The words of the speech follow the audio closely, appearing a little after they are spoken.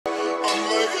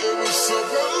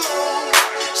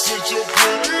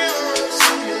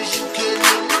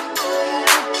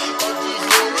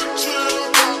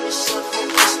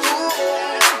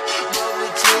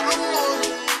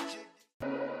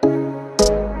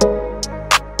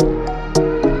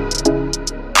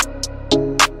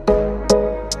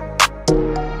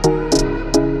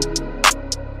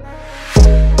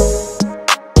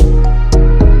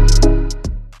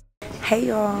Hey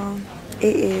y'all,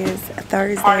 it is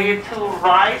Thursday. Are you to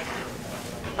right,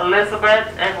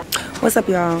 Elizabeth? And what's up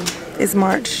y'all? It's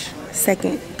March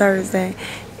 2nd, Thursday,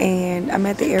 and I'm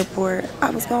at the airport. I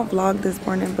was gonna vlog this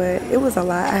morning, but it was a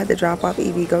lot. I had to drop off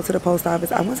Evie, go to the post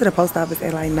office. I went to the post office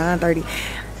at like 9:30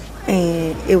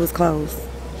 and it was closed.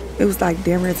 It was like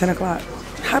damn near 10 o'clock.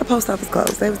 How the post office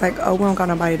closed? They was like, oh, we don't got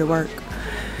nobody to work.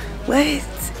 What?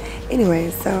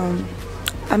 Anyway, so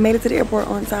I made it to the airport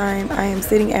on time. I am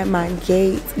sitting at my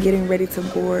gate getting ready to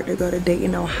board to go to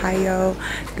Dayton, Ohio.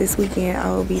 This weekend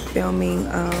I will be filming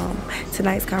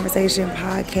tonight's conversation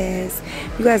podcast.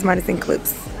 You guys might have seen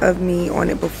clips of me on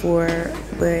it before,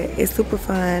 but it's super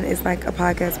fun. It's like a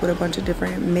podcast with a bunch of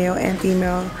different male and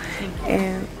female,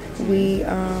 and we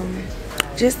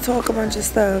just talk a bunch of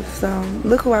stuff. So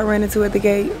look who I ran into at the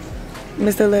gate,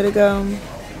 Mr. Let It Go.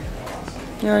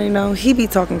 You already know, he be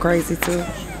talking crazy too.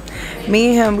 Me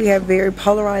and him, we have very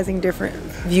polarizing different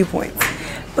viewpoints.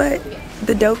 But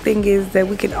the dope thing is that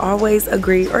we can always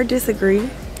agree or disagree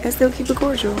and still keep it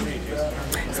cordial.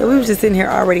 So we was just sitting here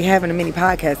already having a mini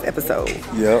podcast episode.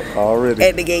 Yep, already.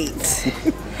 At the gate.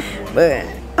 But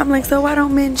I'm like, so why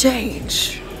don't men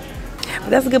change?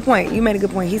 But that's a good point. You made a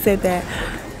good point. He said that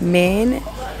men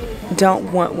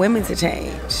don't want women to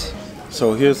change.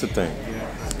 So here's the thing.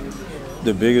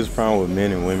 The biggest problem with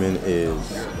men and women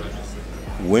is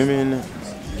women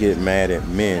get mad at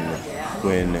men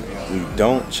when we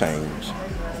don't change.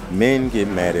 Men get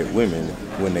mad at women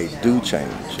when they do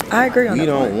change. I agree on that. We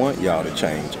don't point. want y'all to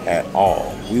change at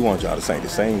all. We want y'all to stay the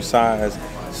same size,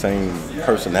 same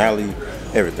personality,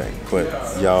 everything. But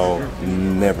y'all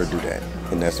never do that.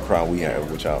 And that's the problem we have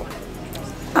with y'all.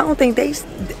 I don't think I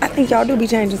think y'all do be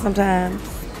changing sometimes.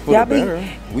 For Y'all the better.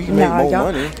 We can make more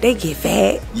money. They get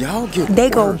fat. Y'all get They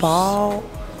worse. go bald.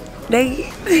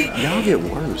 Y'all get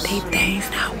worse. They things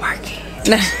not working.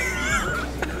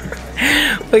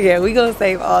 But yeah, we gonna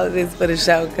save all of this for the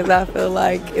show because I feel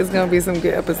like it's gonna be some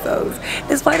good episodes.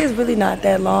 This flight is really not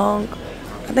that long.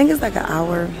 I think it's like an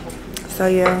hour. So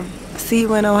yeah, see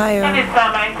you in Ohio. it's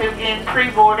time to begin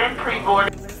pre-boarding.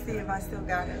 Let's see if I still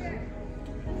got it.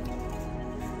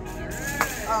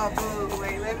 Oh, boo,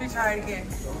 wait, let me try it again.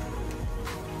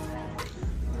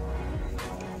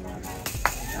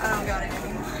 I don't got it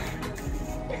anymore.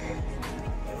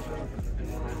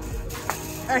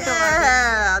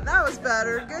 Yeah, that was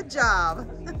better. Good job.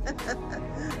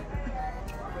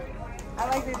 I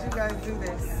like that you guys do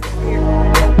this.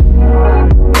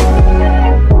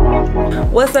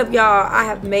 What's up, y'all? I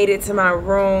have made it to my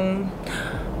room.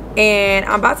 And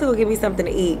I'm about to go get me something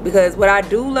to eat because what I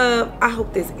do love, I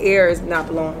hope this air is not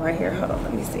blowing right here. Hold on,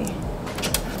 let me see.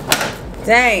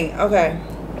 Dang, okay.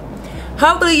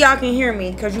 Hopefully y'all can hear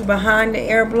me because you behind the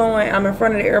air blowing. I'm in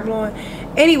front of the air blowing.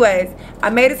 Anyways, I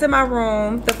made it to my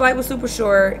room. The flight was super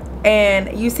short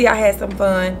and you see I had some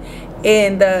fun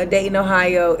in the Dayton,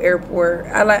 Ohio airport.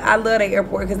 I love the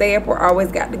airport because the airport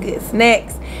always got the good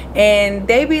snacks and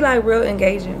they be like real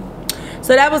engaging.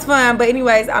 So that was fun. But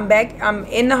anyways, I'm back. I'm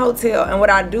in the hotel. And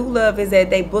what I do love is that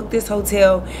they booked this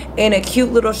hotel in a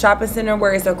cute little shopping center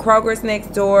where it's a Kroger's next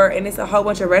door. And it's a whole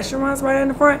bunch of restaurants right in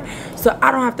the front. So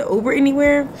I don't have to Uber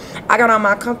anywhere. I got on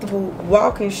my comfortable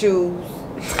walking shoes.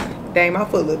 Dang, my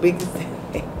foot look big.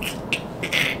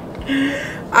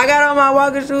 I got on my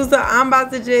walking shoes. So I'm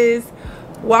about to just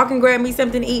walk and grab me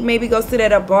something to eat. Maybe go sit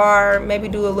at a bar. Maybe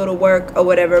do a little work or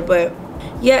whatever. But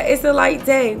yeah, it's a light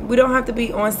day. We don't have to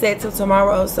be on set till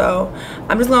tomorrow, so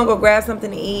I'm just gonna go grab something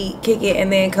to eat, kick it,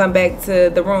 and then come back to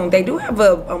the room. They do have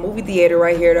a movie theater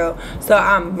right here though, so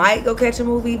I might go catch a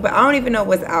movie, but I don't even know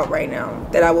what's out right now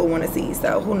that I would want to see,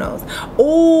 so who knows.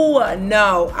 Oh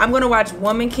no, I'm gonna watch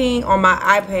Woman King on my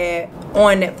iPad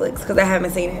on Netflix because I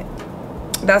haven't seen it.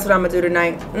 That's what I'm gonna do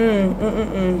tonight.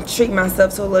 Treat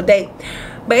myself to a little date.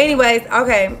 But anyways,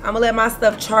 okay, I'm gonna let my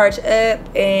stuff charge up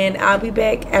and I'll be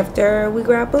back after we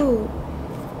grab food.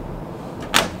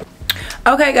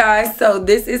 Okay guys, so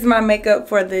this is my makeup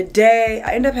for the day.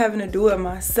 I ended up having to do it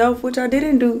myself, which I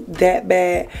didn't do that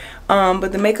bad.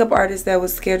 But the makeup artist that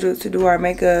was scheduled to do our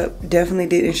makeup definitely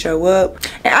didn't show up.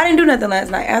 And I didn't do nothing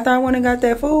last night. After I went and got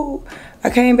that food,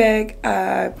 I came back,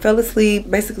 I fell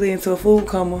asleep basically into a food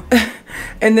coma.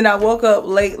 And then I woke up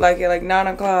late, like at like 9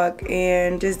 o'clock,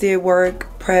 and just did work,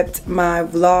 prepped my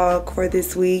vlog for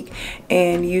this week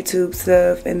and YouTube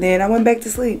stuff. And then I went back to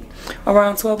sleep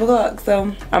around 12 o'clock.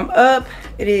 So I'm up.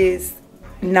 It is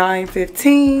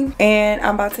 9:15 and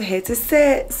I'm about to head to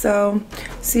set. So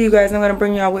see you guys. I'm gonna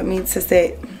bring y'all with me to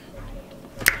set.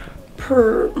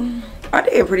 I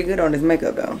did pretty good on this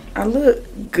makeup though. I look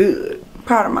good.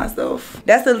 Proud of myself.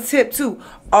 That's a tip too.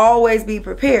 Always be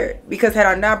prepared, because had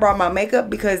I not brought my makeup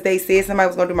because they said somebody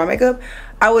was gonna do my makeup,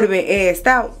 I would have been assed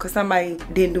out because somebody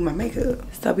didn't do my makeup.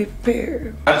 So be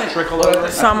prepared.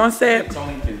 So I'm on set.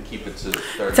 Tony can keep it to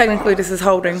 30. Technically this is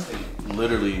holding.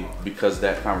 Literally because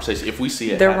that conversation, if we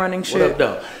see it, they're running shit. What up,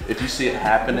 though? If you see it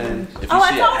happening,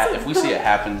 if we see it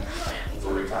happen,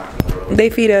 they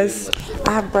feed us.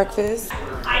 I have breakfast.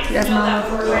 That's my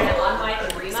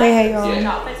say hey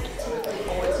y'all.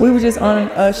 We were just on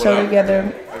a show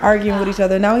together, arguing with each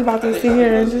other. Now we about to sit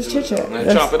here and just chit chat.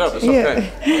 Chop it up. It's okay.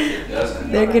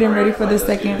 They're getting ready for the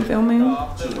second filming.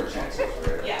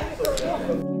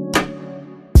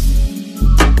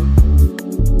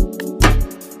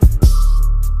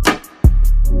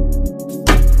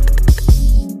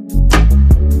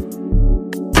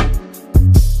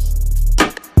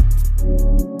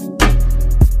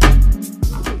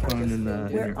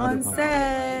 We're on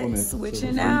set,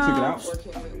 switching out.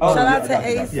 Shout out to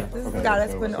Ace. This is the guy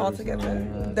that's putting it all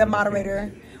together. The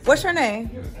moderator. What's your name?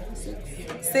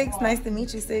 Six. Nice to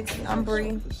meet you, Six. I'm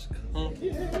Brii.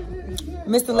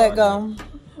 Mr. Let Go.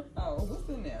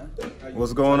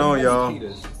 What's going on, y'all?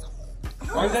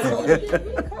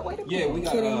 Yeah, we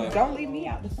got. Don't leave me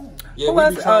out. Who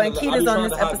else? Oh, and Keita's on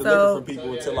this episode.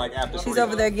 She's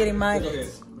over there getting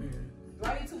mics. Do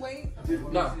I need to wait?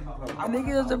 No. I think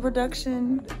it was the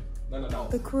production,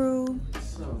 the crew.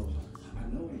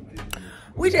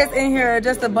 We just in here,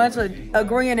 just a bunch of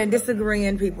agreeing and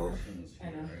disagreeing people.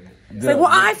 It's like, well,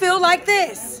 I feel like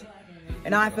this,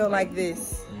 and I feel like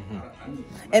this.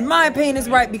 And my opinion is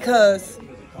right because.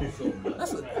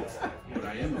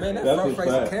 Man, that front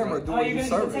facing camera doing you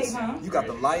service. You got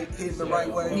the light hitting the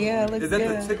right way. Yeah, it looks good. Is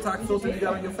that the TikTok filter you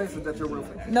got on your face, or is that your real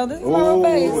face? No, this is my real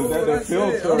face.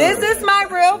 This is my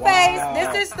real face.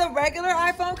 This is the regular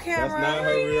iPhone camera. That's not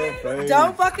her real face.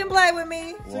 Don't fucking play with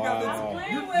me. Wow.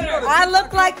 I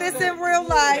look like this in real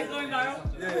life.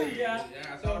 Yeah.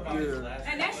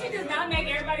 And that shit does not make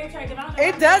everybody attractive.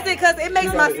 It does it because it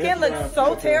makes my skin look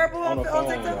so terrible on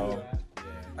TikTok.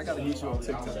 I gotta get you on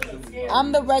TikTok.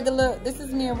 I'm the regular. This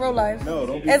is me in real life. No,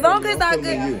 don't be as long funny. as I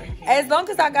good, as long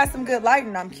as I got some good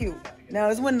lighting, I'm cute. Now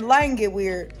it's when the lighting get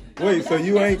weird. Wait, so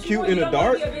you ain't cute in the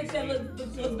dark? Looks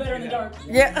better in the dark.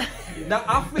 Yeah. Now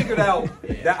I figured out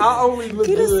that I only look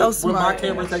Kid is good so when my smart.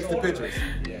 camera takes the pictures.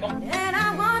 And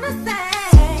I wanna say,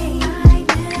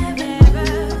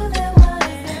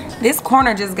 This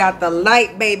corner just got the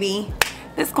light, baby.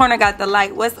 This corner got the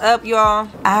light. What's up, y'all?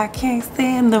 I can't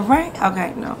stand the rain.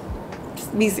 Okay, no.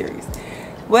 Just be serious.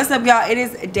 What's up, y'all? It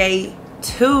is day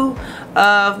 2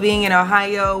 of being in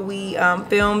Ohio. We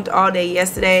filmed all day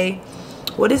yesterday.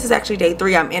 Well, this is actually day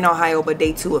 3. I'm in Ohio, but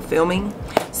day 2 of filming.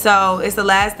 So it's the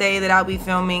last day that I'll be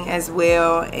filming as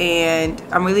well, and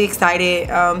I'm really excited.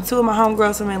 2 of my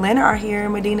homegirls from Atlanta are here,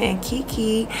 Medina and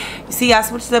Kiki. You see, I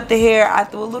switched up the hair. I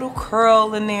threw a little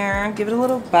curl in there, give it a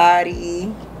little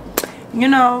body. You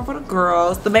know, for the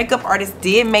girls. The makeup artist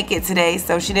did make it today,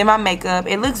 so she did my makeup.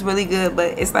 It looks really good,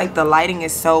 but it's like the lighting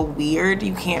is so weird.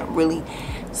 You can't really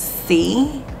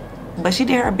see, but she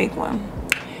did her big one.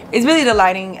 It's really the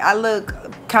lighting. I look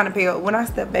kind of pale. When I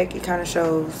step back, it kind of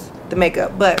shows the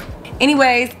makeup. But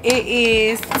anyways, it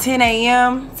is 10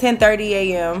 a.m., 10:30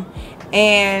 a.m.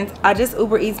 and I just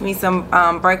Uber Eats me some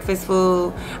breakfast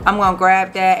food. I'm gonna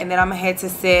grab that, and then I'm gonna head to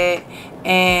set,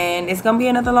 and it's gonna be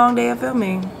another long day of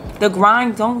filming. The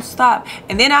grind don't stop.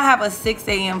 And then I have a 6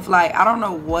 a.m. flight. I don't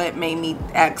know what made me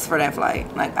ask for that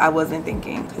flight. Like, I wasn't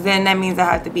thinking. Then that means I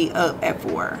have to be up at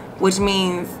 4, which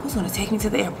means who's gonna take me to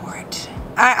the airport?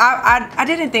 I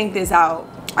didn't think this out.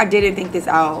 I didn't think this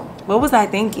out. What was I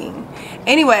thinking?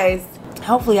 Anyways,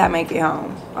 hopefully I make it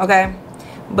home, okay?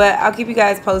 But I'll keep you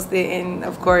guys posted, and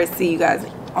of course see you guys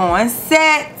on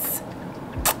set.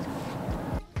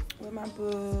 With my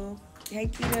boo. Hey,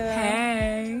 Keita.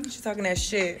 Hey. She's talking that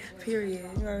shit. Period.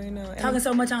 You already know. Talking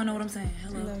so much, I don't know what I'm saying.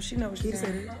 Hello. No, she knows what she's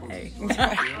saying. Hey.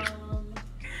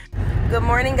 Good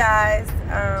morning, guys.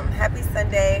 Happy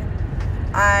Sunday.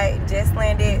 I just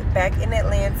landed back in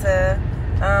Atlanta.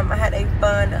 I had a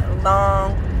fun,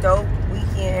 long, dope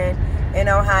weekend in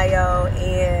Ohio,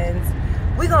 and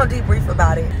we're gonna debrief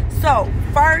about it. So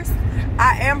first,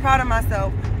 I am proud of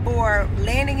myself for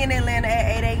landing in Atlanta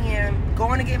at 8 a.m.,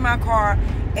 going to get my car,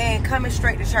 and coming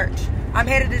straight to church. I'm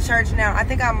headed to church now. I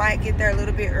think I might get there a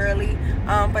little bit early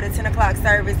for the 10 o'clock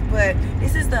service, but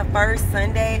this is the first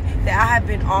Sunday that I have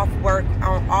been off work,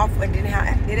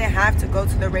 and didn't have to go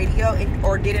to the radio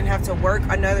or didn't have to work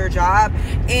another job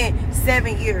in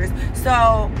 7 years.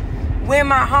 So when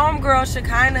my homegirl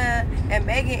Shekinah and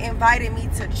Megan invited me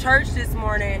to church this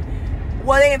morning,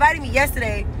 well, they invited me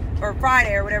yesterday or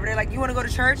Friday or whatever. They're like, you want to go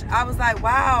to church? I was like,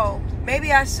 wow,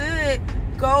 maybe I should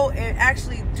go and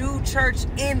actually do church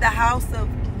in the house of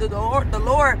the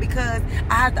Lord, because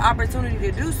I have the opportunity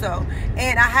to do so,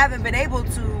 and I haven't been able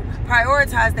to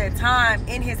prioritize that time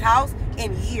in his house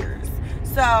in years.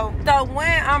 So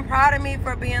when I'm proud of me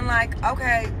for being like,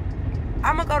 okay,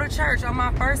 I'm gonna go to church on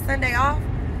my first Sunday off,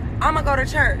 I'm gonna go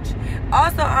to church.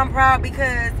 Also, I'm proud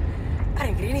because I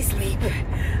didn't get any sleep.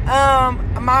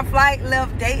 My flight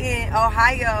left Dayton,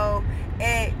 Ohio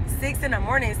at 6 in the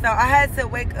morning, so I had to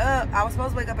wake up. I was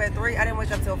supposed to wake up at 3. I didn't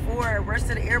wake up till 4. Rushed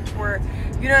to the airport.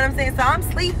 You know what I'm saying? So I'm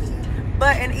sleepy.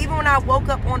 And even when I woke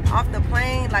up off the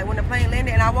plane, like when the plane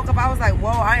landed and I woke up, I was like, whoa,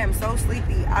 I am so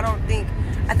sleepy. I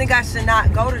think I should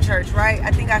not go to church, right?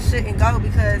 I think I shouldn't go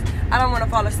because I don't want to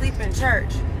fall asleep in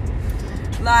church.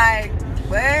 Like,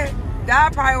 what?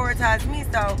 God prioritized me,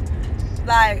 so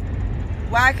like,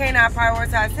 why can't I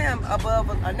prioritize him above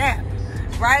a nap?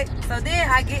 Right? So then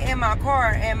I get in my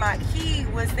car and my key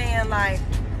was saying like,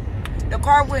 the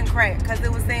car wouldn't crack because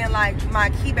it was saying like my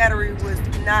key battery was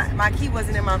not, my key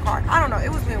wasn't in my car. I don't know,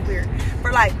 it was being weird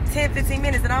for like 10-15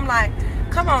 minutes, and I'm like,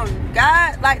 come on,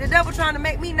 God, like the devil trying to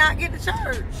make me not get to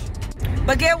church.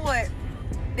 But get what?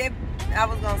 I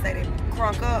was gonna say they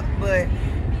crunk up, but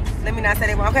let me not say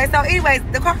they wrong. Okay, so anyways,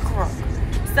 the car crunked.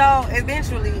 So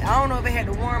eventually, I don't know if it had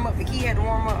to warm up, the key had to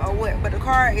warm up or what, but the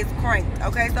car is cranked,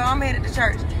 okay? So I'm headed to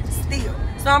church still.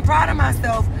 So I'm proud of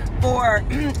myself for,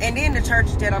 and then the church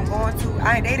that I'm going to,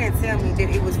 they didn't tell me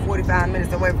that it was 45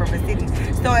 minutes away from the city.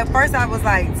 So at first I was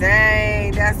like,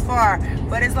 dang, that's far.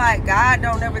 But it's like, God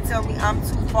don't ever tell me I'm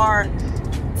too far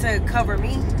to cover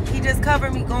me. He just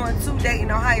covered me going to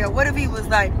Dayton, Ohio. What if he was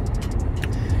like,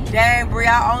 dang, Brii,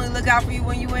 I only look out for you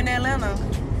when you in Atlanta.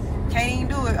 Can't even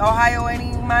do it. Ohio ain't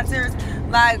even my tears.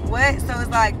 Like, what? So it's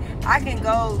like, I can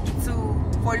go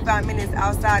to 45 minutes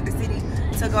outside the city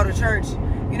to go to church,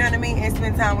 you know what I mean, and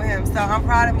spend time with him. So I'm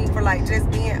proud of me for like just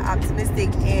being optimistic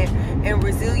and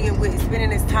resilient with spending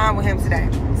this time with him today.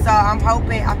 So I'm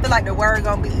hoping, I feel like the word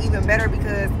gonna be even better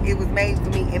because it was made for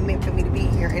me and meant for me to be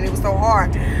here, and it was so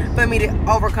hard for me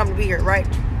to overcome to be here, right?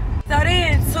 So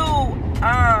then too,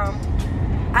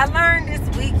 I learned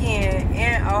this weekend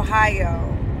in Ohio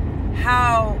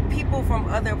how people from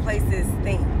other places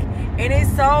think, and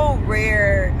it's so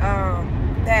rare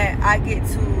that I get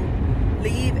to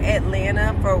leave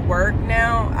Atlanta for work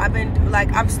now.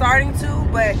 I'm starting to,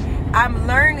 but I'm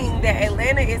learning that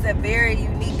Atlanta is a very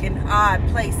unique and odd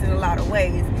place in a lot of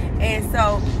ways. And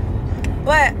so,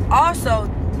 but also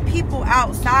people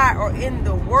outside or in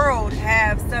the world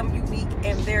have some unique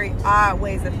and very odd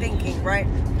ways of thinking, right?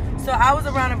 So I was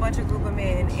around a bunch of group of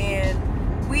men,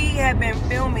 and we have been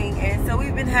filming, and so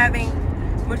we've been having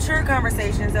mature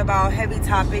conversations about heavy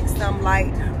topics, some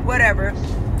light, whatever.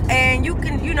 And you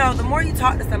can, the more you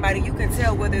talk to somebody, you can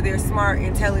tell whether they're smart,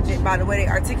 intelligent by the way they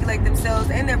articulate themselves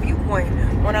and their viewpoint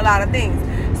on a lot of things.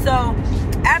 So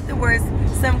afterwards,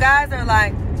 some guys are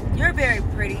like, you're very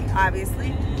pretty,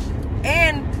 obviously.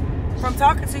 And from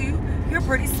talking to you, you're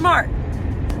pretty smart.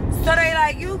 So they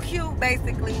like, you cute,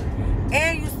 basically.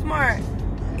 And you smart.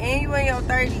 And you in your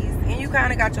 30s. And you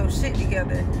kind of got your shit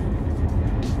together.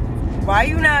 Why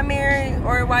you not married?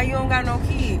 Or why you don't got no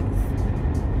kids?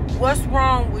 What's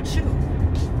wrong with you?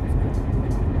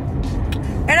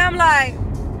 And I'm like,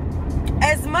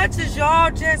 as much as y'all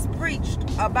just preached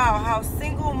about how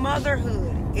single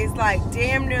motherhood is like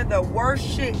damn near the worst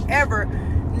shit ever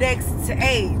next to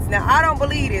AIDS. Now, I don't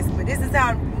believe this, but this is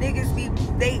how niggas be.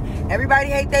 Everybody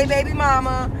hate their baby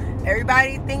mama.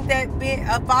 Everybody think that being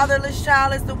a fatherless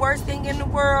child is the worst thing in the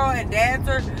world, and dads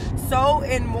are so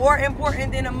and more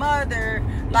important than a mother.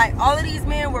 Like, all of these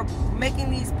men were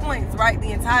making these points, right,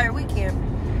 the entire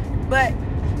weekend. But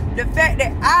the fact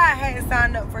that I hadn't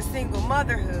signed up for single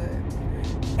motherhood,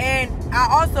 and I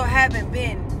also haven't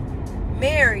been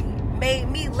married, made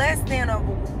me less than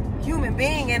a human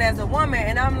being and as a woman.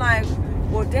 And I'm like,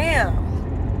 well, damn,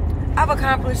 I've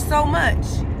accomplished so much.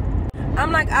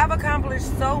 I'm like, I've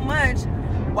accomplished so much.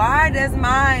 Why does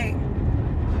my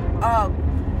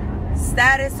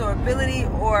status or ability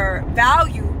or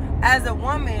value as a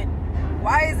woman,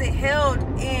 why is it held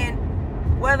in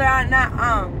whether or not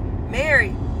I'm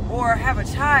married or have a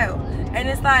child? And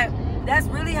it's like, That's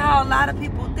really how a lot of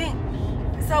people think.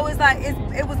 So it's like,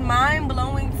 it was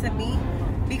mind-blowing to me,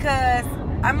 because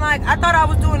I'm like, I thought I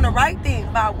was doing the right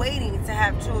thing by waiting to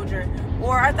have children,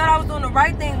 or I thought I was doing the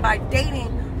right thing by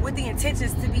dating with the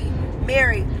intentions to be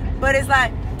married. But it's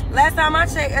like, last time I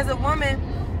checked, as a woman,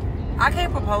 I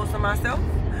can't propose to myself.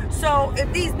 So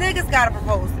if these niggas gotta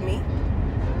propose to me,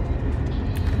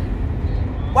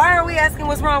 why are we asking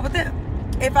what's wrong with them?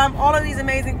 If I'm all of these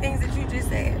amazing things that you just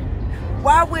said,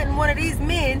 why wouldn't one of these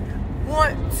men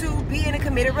want to be in a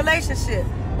committed relationship?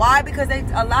 Why? Because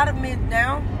a lot of men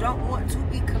now don't want to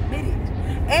be committed.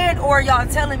 And or y'all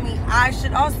telling me I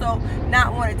should also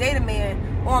not want to date a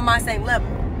man on my same level.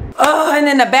 Oh, and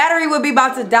then the battery would be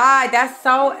about to die. That's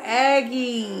so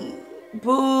aggy.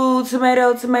 Boo,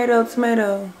 tomato, tomato,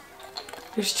 tomato.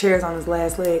 There's chairs on his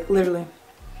last leg, literally.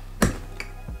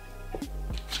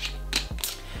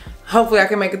 Hopefully I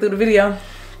can make it through the video.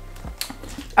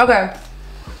 Okay.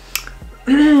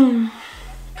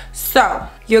 So,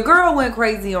 your girl went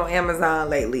crazy on Amazon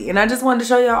lately, and I just wanted to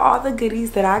show y'all all the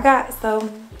goodies that I got. So,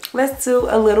 let's do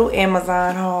a little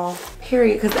Amazon haul,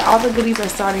 period, because all the goodies are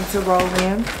starting to roll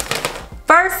in.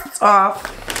 First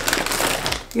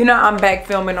off, you know I'm back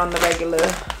filming on the regular.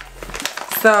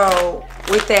 So,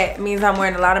 with that, means I'm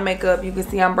wearing a lot of makeup. You can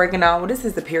see I'm breaking out. Well, this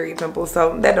is the period pimple,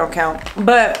 so that don't count.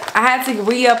 But I had to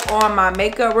re-up on my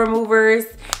makeup removers,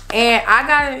 and I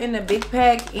got it in the big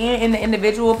pack and in the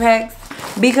individual packs,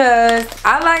 because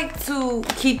I like to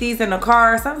keep these in the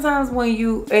car. Sometimes when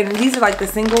you, and these are like the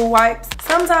single wipes,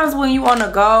 sometimes when you on the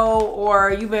go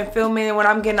or you've been filming when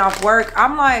I'm getting off work,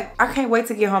 I'm like, I can't wait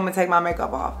to get home and take my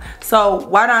makeup off. So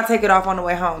why not take it off on the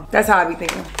way home? That's how I be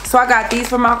thinking. So I got these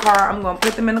for my car. I'm gonna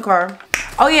put them in the car.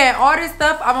 Oh yeah, all this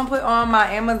stuff I'm gonna put on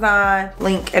my Amazon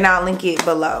link, and I'll link it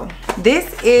below.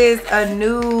 This is a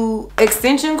new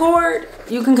extension cord.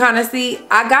 You can kind of see,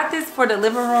 I got this for the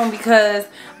living room because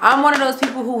I'm one of those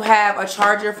people who have a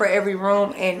charger for every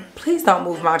room, and please don't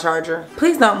move my charger.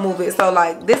 Please don't move it. So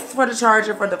like, this is for the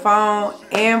charger for the phone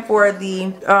and for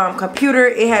the computer.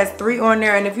 It has 3 on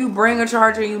there, and if you bring a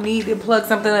charger, you need to plug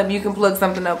something up, you can plug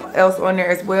something up else on there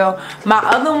as well. My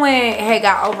other one had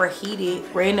got overheated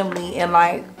randomly and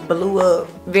like blew up.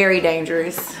 Very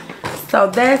dangerous. So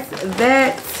that's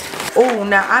that. Oh,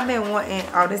 now I've been wanting,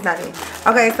 oh, this not it.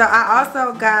 Okay, so I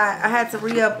also got, I had to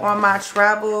re-up on my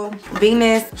travel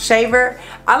Venus shaver.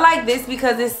 I like this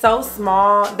because it's so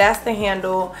small. That's the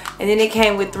handle. And then it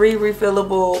came with 3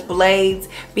 refillable blades,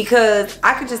 because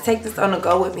I could just take this on the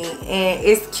go with me. And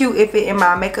it's cute if it in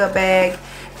my makeup bag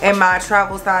and my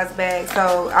travel size bag,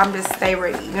 so I'm just stay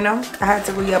ready, you know. I had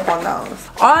to re-up on those.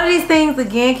 All of these things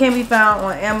again can be found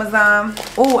on Amazon.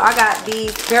 Oh, I got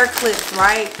these hair clips,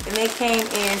 right? And they came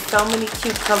in so many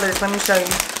cute colors. Let me show you.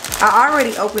 I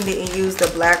already opened it and used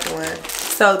the black one.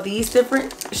 So these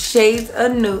different shades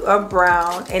of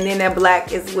brown, and then that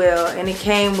black as well. And it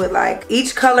came with like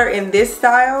each color in this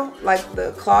style, like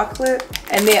the claw clip,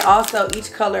 and then also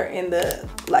each color in the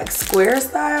like square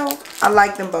style. I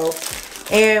like them both.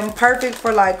 And perfect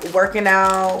for like working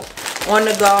out, on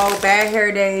the go, bad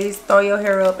hair days, throw your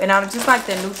hair up. And I just like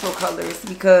the neutral colors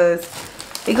because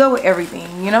they go with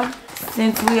everything, you know.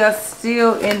 Since we are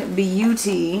still in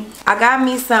beauty, I got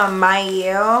me some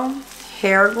Mielle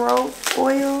hair growth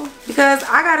oil, because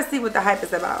I gotta see what the hype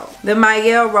is about. The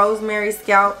Mielle rosemary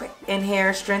scalp and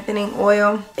hair strengthening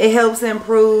oil. It helps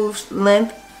improve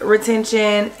length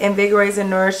retention, invigorates and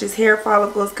nourishes hair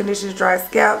follicles, conditions dry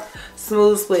scalp,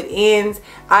 smooth split ends.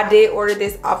 I did order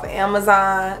this off of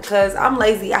Amazon because I'm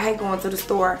lazy. I hate going to the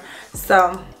store.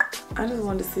 So I just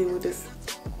wanted to see what this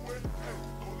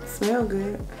smell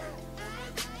good.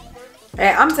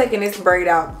 And I'm taking this braid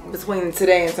out between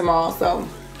today and tomorrow, so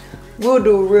we'll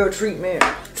do a real treatment.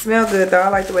 Smell good though. I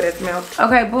like the way that smells.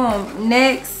 Okay, boom.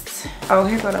 Next. Oh,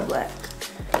 here go the black.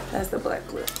 That's the black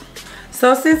clip.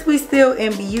 So since we still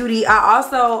in beauty, I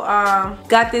also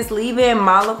got this leave-in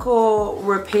molecule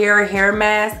repair hair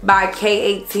mask by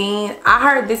K18. I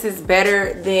heard this is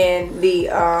better than the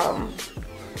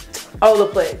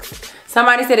Olaplex.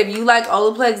 Somebody said if you like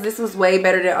Olaplex, this was way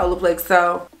better than Olaplex.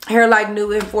 So hair like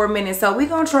new in 4 minutes. So we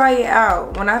gonna try it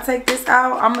out. When I take this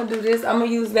out, I'm gonna do this. I'm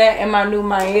gonna use that in my new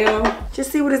Mielle.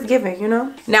 Just see what it's giving, you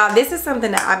know. Now this is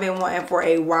something that I've been wanting for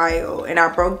a while, and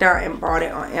I broke down and bought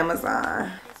it on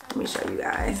Amazon. Let me show you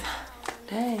guys.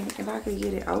 Dang, if I could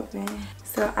get it open.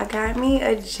 So I got me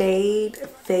a jade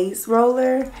face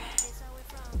roller.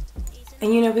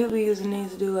 And you know, people using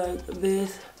these to do like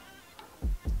this.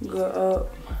 Go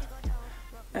up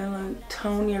and like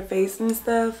tone your face and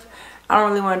stuff. I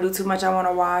don't really want to do too much. I want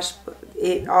to wash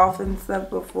it off and stuff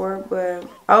before, but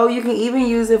oh, you can even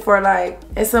use it for like,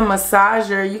 it's a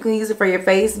massager. You can use it for your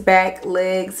face, back,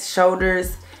 legs,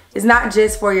 shoulders. It's not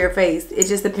just for your face. It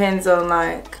just depends on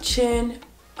like chin.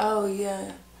 Oh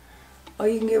yeah. Oh,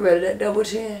 you can get rid of that double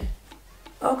chin.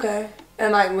 Okay.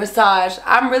 And like massage.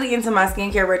 I'm really into my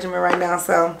skincare regimen right now,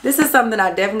 so this is something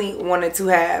I definitely wanted to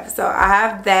have. So I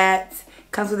have that.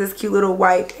 Comes with this cute little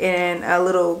wipe and a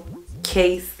little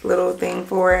case, little thing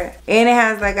for it. And it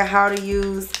has like a how to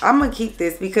use. I'm gonna keep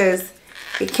this because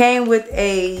it came with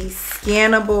a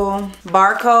scannable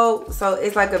barcode, so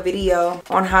it's like a video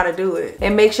on how to do it. It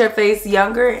makes your face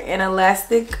younger and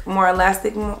elastic, more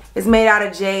elastic. It's made out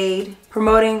of jade,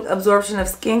 promoting absorption of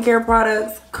skincare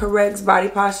products, corrects body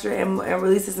posture, and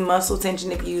releases muscle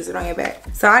tension if you use it on your back.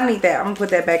 So I need that. I'm gonna put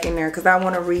that back in there because I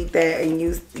want to read that and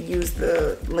use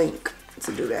the link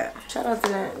to do that. Shout out to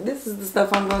that. This is the stuff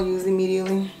I'm gonna use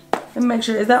immediately. Let me make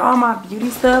sure, is that all my beauty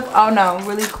stuff? Oh no,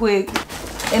 really quick.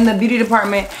 In the beauty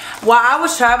department, while I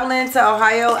was traveling to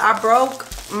Ohio, I broke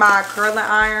my curling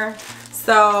iron.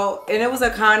 So, and it was a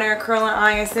Conair curling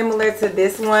iron similar to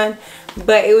this one,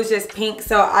 but it was just pink.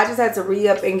 So I just had to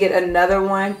re-up and get another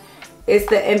one. It's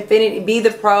the Be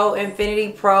the Pro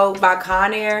Infinity Pro by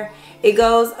Conair. It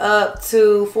goes up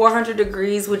to 400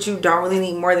 degrees, which you don't really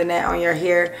need more than that on your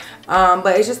hair.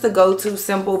 But it's just a go-to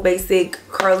simple basic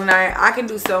curling iron. I can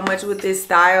do so much with this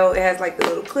style. It has like the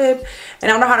little clip, and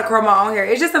I don't know how to curl my own hair.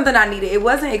 It's just something I needed. It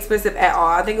wasn't expensive at all.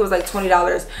 I think it was like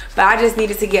 $20, but I just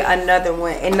needed to get another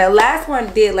one. And the last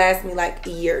one did last me like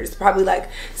years, probably like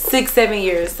 6-7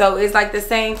 years. So it's like the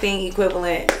same thing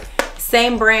equivalent,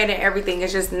 same brand and everything.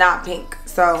 It's just not pink.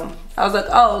 So I was like,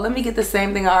 oh, let me get the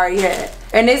same thing I already had.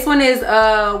 And this one is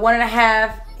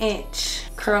 1.5 inch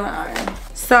curling iron.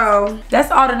 So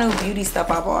that's all the new beauty stuff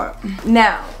I bought.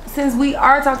 Now, since we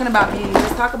are talking about beauty,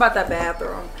 let's talk about the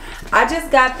bathroom. I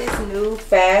just got this new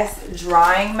fast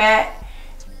drying mat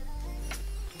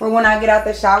for when I get out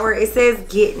the shower. It says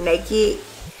get naked.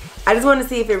 I just want to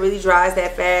see if it really dries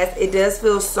that fast. It does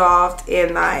feel soft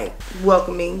and like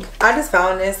welcoming. I just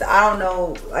found this. I don't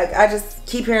know, like I just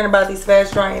keep hearing about these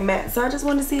fast drying mats, so I just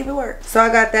want to see if it works. So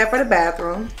I got that for the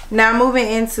bathroom. Now moving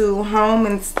into home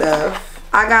and stuff.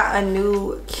 I got a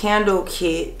new candle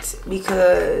kit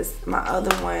because my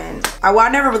other one, I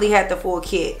never really had the full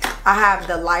kit. I have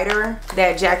the lighter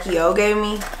that Jackie O gave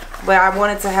me, but I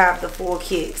wanted to have the full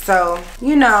kit. So,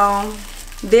 you know,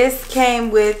 this came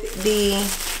with the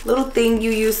little thing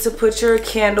you use to put your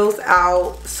candles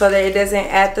out so that it doesn't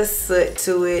add the soot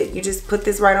to it. You just put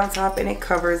this right on top and it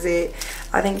covers it.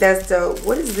 I think that's dope.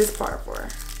 What is this part for?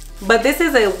 But this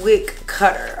is a wick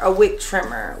cutter, a wick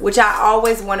trimmer, which I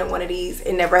always wanted one of these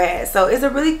and never had. So it's a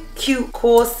really cute,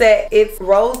 cool set. It's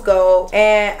rose gold,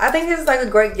 and I think this is like a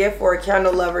great gift for a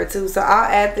candle lover too. So I'll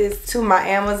add this to my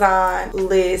Amazon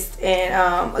list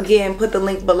and again, put the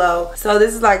link below. So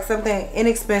this is like something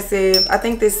inexpensive. I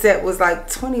think this set was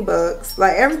like 20 bucks.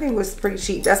 Like everything was pretty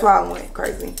cheap. That's why I went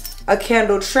crazy. A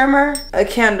candle trimmer, a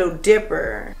candle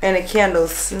dipper, and a candle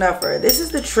snuffer. This is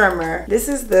the trimmer. This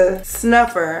is the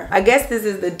snuffer. I guess this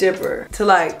is the dipper to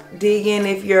like dig in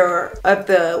if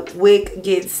the wick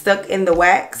gets stuck in the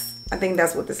wax. I think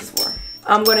that's what this is for.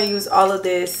 I'm gonna use all of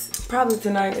this probably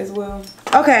tonight as well.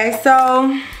 Okay,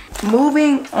 so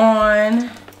moving on.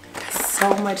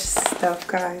 So much stuff,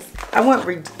 guys.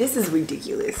 This is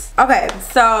ridiculous. Okay,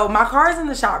 so my car is in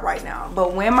the shop right now,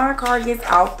 but when my car gets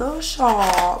out the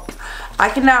shop, I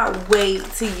cannot wait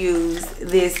to use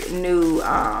this new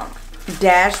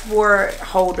dashboard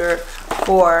holder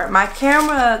for my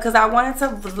camera because I wanted to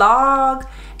vlog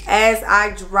as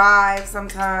I drive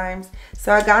sometimes.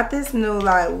 So I got this new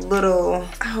like little,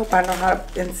 I hope I know how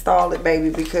to install it, baby,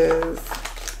 because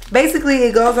basically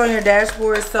it goes on your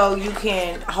dashboard so you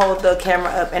can hold the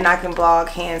camera up and I can vlog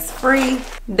hands-free.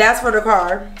 That's for the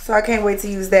car, so I can't wait to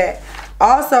use that.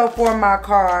 Also for my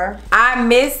car,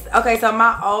 okay, so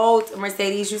my old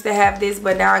Mercedes used to have this,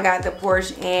 but now I got the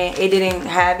Porsche and it didn't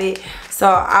have it. So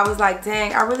I was like,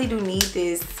 dang, I really do need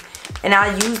this. And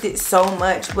I used it so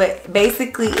much, but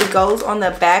basically it goes on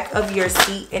the back of your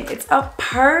seat and it's a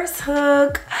purse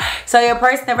hook, so your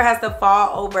purse never has to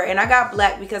fall over. And I got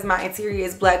black because my interior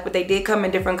is black, but they did come in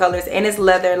different colors and it's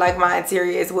leather like my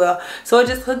interior as well. So it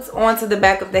just hooks onto the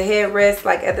back of the headrest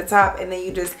like at the top, and then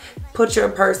you just put your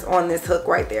purse on this hook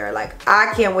right there. Like,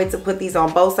 I can't wait to put these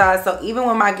on both sides, so even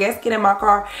when my guests get in my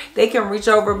car, they can reach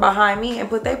over behind me and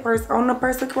put their purse on the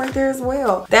purse hook right there as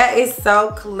well. That is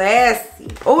so classy.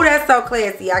 Oh, that's so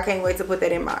classy. I can't wait to put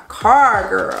that in my car,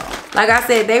 girl. Like I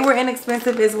said, they were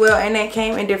inexpensive as well, and they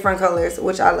came in different colors,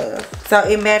 which I love. So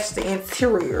it matched the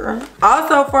interior.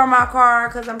 Also for my car,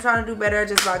 because I'm trying to do better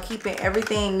just by keeping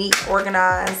everything neat,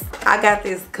 organized. I got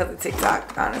this because of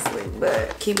TikTok, honestly,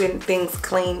 but keeping things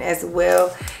clean as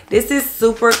well. This is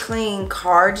super clean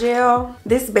car gel.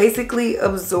 This basically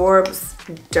absorbs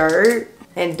dirt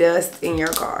and dust in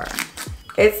your car.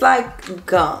 It's like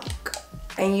gunk,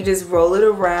 and you just roll it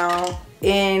around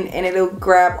in and it'll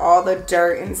grab all the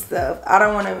dirt and stuff. I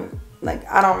don't want to, like,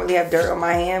 I don't really have dirt on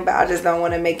my hand, but I just don't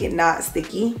want to make it not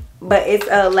sticky. But it's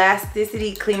an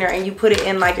elasticity cleaner, and you put it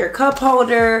in like your cup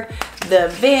holder, the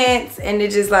vents, and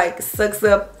it just like sucks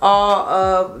up all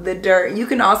of the dirt. You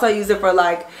can also use it for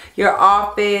like your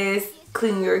office,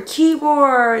 clean your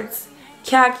keyboards,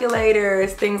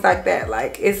 calculators, things like that.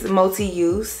 Like, it's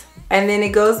multi-use. And then it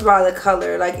goes by the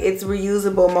color. Like, it's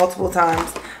reusable multiple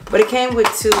times. But it came with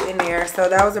 2 in there, so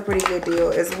that was a pretty good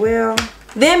deal as well.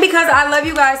 Then, because I love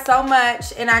you guys so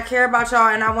much and I care about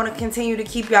y'all and I want to continue to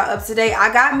keep y'all up to date,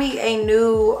 I got me a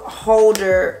new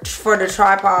holder for the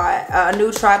tripod, a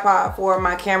new tripod for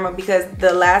my camera, because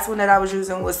the last one that I was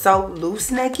using was so loose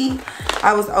necky.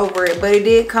 I was over it, but it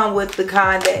did come with the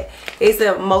kind that it's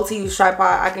a multi-use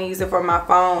tripod. I can use it for my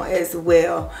phone as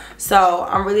well. So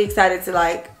I'm really excited to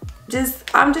like,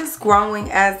 I'm just growing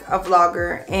as a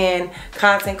vlogger and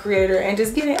content creator, and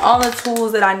just getting all the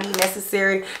tools that I need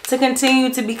necessary to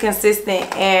continue to be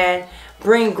consistent and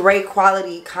bring great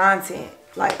quality content.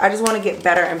 Like, I just want to get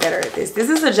better and better at this. This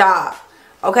is a job,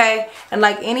 okay? And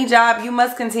like any job, you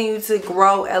must continue to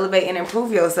grow, elevate, and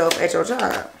improve yourself at your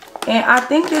job. And I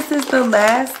think this is the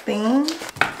last thing.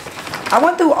 I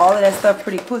went through all of that stuff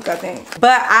pretty quick, I think.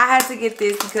 But I had to get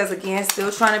this because, again, still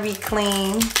trying to be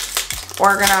clean,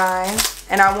 organized,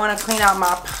 and I want to clean out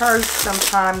my purse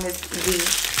sometime this week.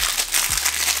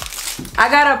 I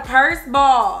got a purse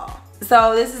ball.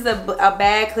 So this is a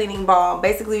bag cleaning ball.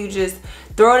 Basically, you just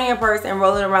throw it in your purse and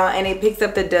roll it around, and it picks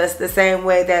up the dust the same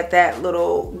way that that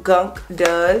little gunk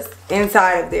does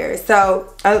inside of there.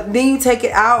 So then you take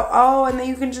it out, and then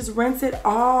you can just rinse it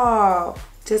off.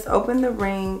 Just open the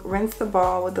ring, rinse the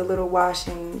ball with a little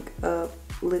washing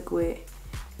liquid,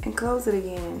 and close it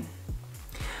again.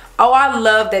 Oh, I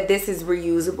love that this is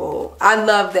reusable. I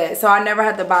love that. So I never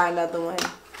had to buy another one.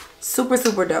 Super,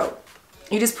 super dope.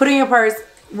 You just put it in your purse,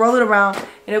 roll it around, and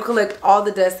it'll collect all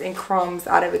the dust and crumbs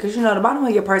out of it. Because you know, the bottom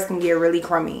of your purse can get really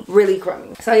crummy. Really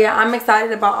crummy. So yeah, I'm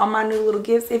excited about all my new little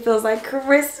gifts. It feels like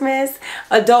Christmas.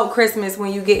 Adult Christmas,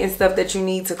 when you getting stuff that you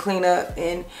need to clean up.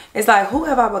 And it's like, who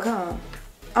have I become?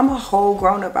 I'm a whole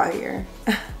grown up out here.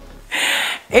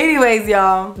 Anyways,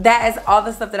 y'all, that is all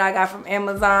the stuff that I got from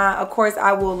Amazon. Of course,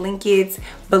 I will link it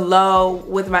below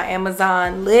with my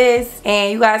Amazon list,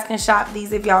 and you guys can shop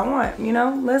these if y'all want. You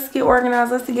know, let's get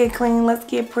organized, let's get clean, let's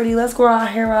get pretty, let's grow our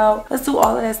hair out, let's do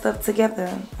all of that stuff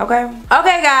together. Okay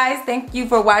guys, thank you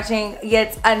for watching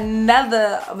yet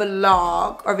another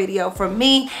vlog or video from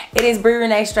me. It is Brii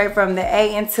Renee, straight from the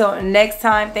A. Until next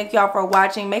time, thank y'all for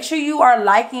watching. Make sure you are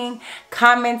liking,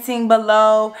 commenting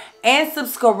below, and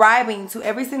subscribing to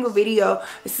every single video.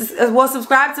 Well,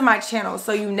 subscribe to my channel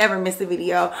so you never miss a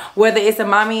video, whether it's a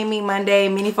Mommy and Me Monday,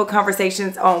 Meaningful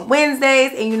Conversations on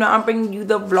Wednesdays, and you know I'm bringing you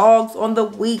the vlogs on the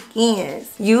weekends.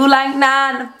 You like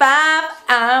 9 to 5,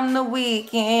 I'm the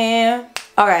weekend.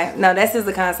 Okay, no, that's just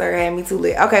a concert, had me too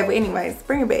lit. Okay, but anyways,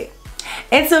 bring it back.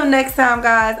 Until next time,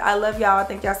 guys, I love y'all.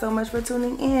 Thank y'all so much for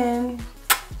tuning in.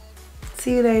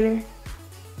 See you later.